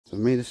So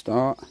I've made a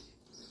start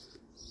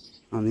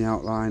on the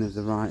outline of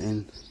the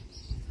writing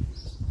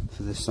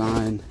for the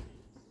sign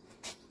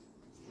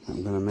that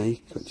I'm going to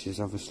make, which is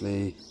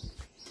obviously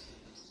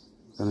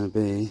going to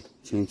be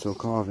chainsaw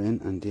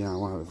carving and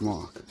DIY with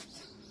Mark.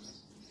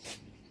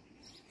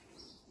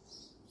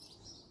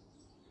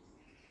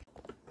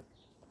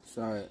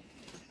 So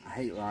I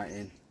hate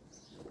writing,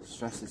 it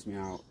stresses me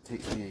out,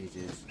 takes me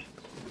ages.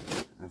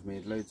 I've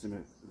made loads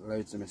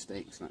of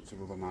mistakes and had to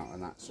rub them out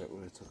and that, so it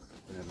would have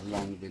been a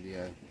long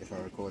video if I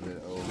recorded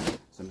it all.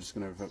 So I'm just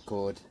going to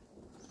record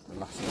the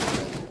last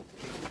one.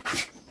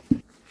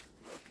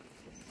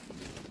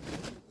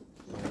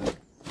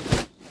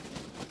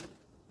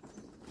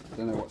 I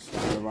don't know what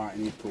style of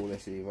writing you'd call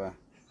this either.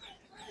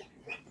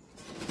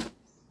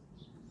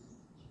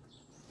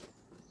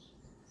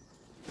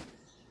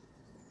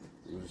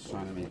 I'm just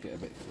trying to make it a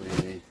bit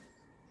 3D.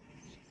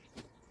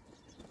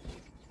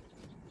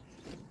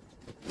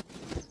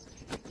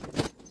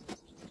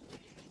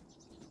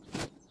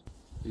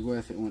 Be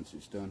worth it once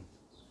it's done.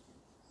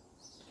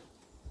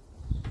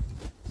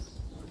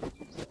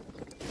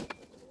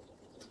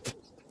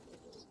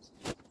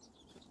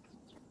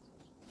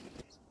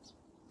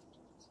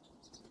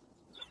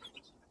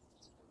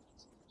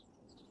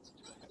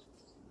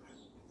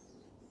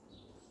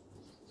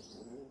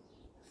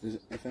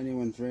 If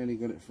anyone's really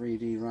good at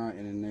 3D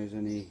writing and knows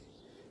any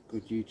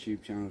good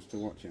YouTube channels to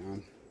watch it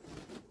on,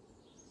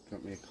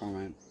 drop me a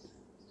comment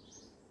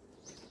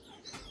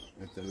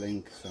with the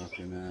link so I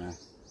can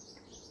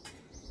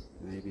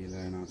maybe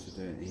learn how to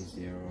do it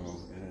easier, or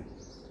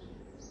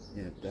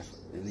yeah,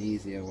 an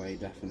easier way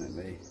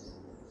definitely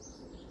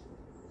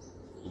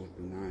would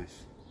be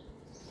nice.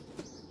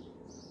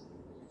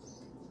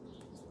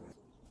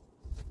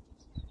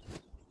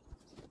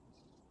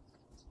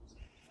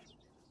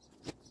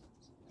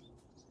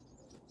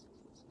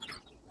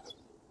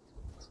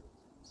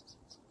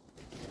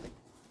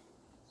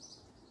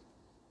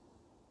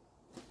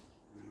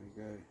 There we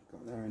go,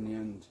 got there in the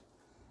end.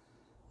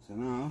 So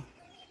now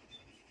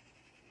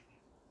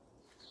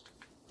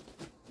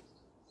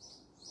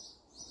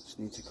just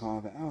need to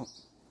carve it out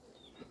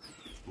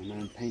and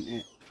then paint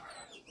it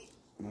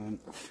and then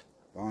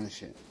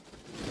varnish it.